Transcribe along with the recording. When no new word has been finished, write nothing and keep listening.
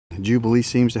Jubilee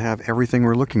seems to have everything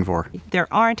we're looking for. There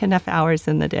aren't enough hours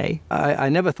in the day. I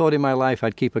never thought in my life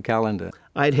I'd keep a calendar.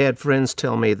 I'd had friends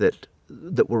tell me that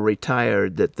were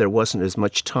retired that there wasn't as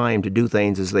much time to do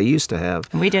things as they used to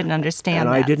have. We didn't understand that. And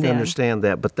I didn't then. understand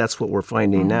that, but that's what we're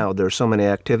finding now. There's so many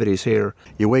activities here.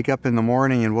 You wake up in the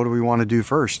morning and what do we want to do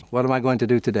first? What am I going to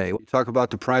do today? You talk about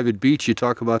the private beach, you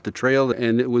talk about the trail,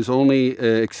 and it was only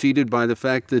exceeded by the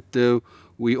fact that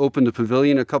we opened the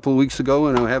pavilion a couple of weeks ago,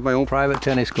 and I have my own Private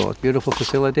tennis court, beautiful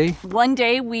facility. One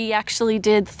day we actually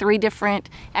did 3 different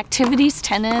activities,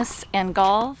 tennis and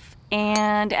golf,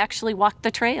 and actually walked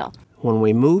the trail. When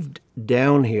we moved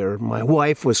down here, my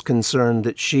wife was concerned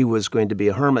that she was going to be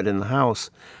a hermit in the house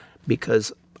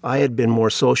because I had been more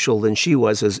social than she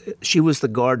was, as she was the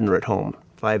gardener at home,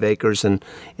 5 acres and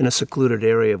in a secluded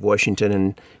area of Washington,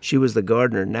 and she was the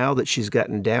gardener. Now that she's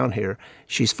gotten down here,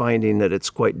 she's finding that it's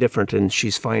quite different, and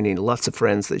she's finding lots of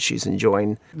friends that she's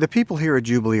enjoying. The people here at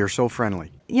Jubilee are so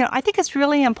friendly. You know, I think it's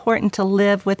really important to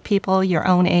live with people your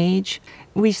own age.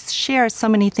 We share so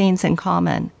many things in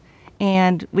common,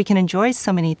 and we can enjoy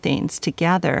so many things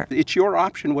together. It's your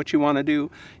option what you want to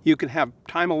do. You can have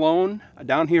time alone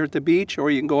down here at the beach, or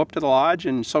you can go up to the lodge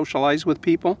and socialize with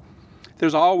people.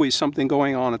 There's always something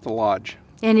going on at the lodge.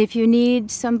 And if you need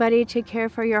somebody to care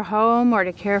for your home or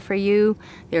to care for you,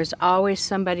 there's always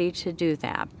somebody to do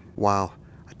that. Wow.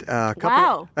 A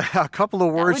couple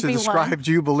of words to be describe one.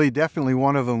 Jubilee. Definitely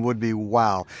one of them would be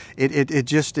wow. It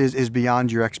just is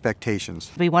beyond your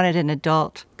expectations. We wanted an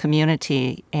adult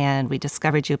community, and we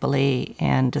discovered Jubilee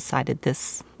and decided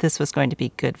this was going to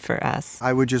be good for us.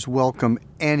 I would just welcome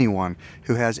anyone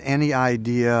who has any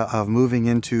idea of moving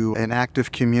into an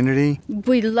active community.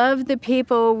 We love the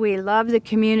people, we love the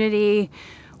community.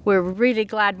 We're really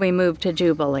glad we moved to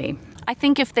Jubilee. I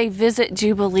think if they visit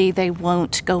Jubilee, they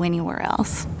won't go anywhere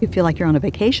else. You feel like you're on a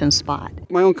vacation spot.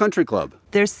 my own country club.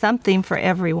 There's something for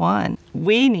everyone.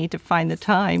 We need to find the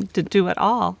time to do it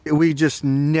all. We just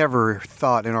never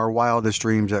thought in our wildest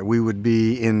dreams that we would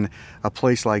be in a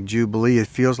place like Jubilee. It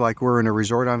feels like we're in a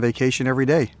resort on vacation every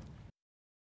day.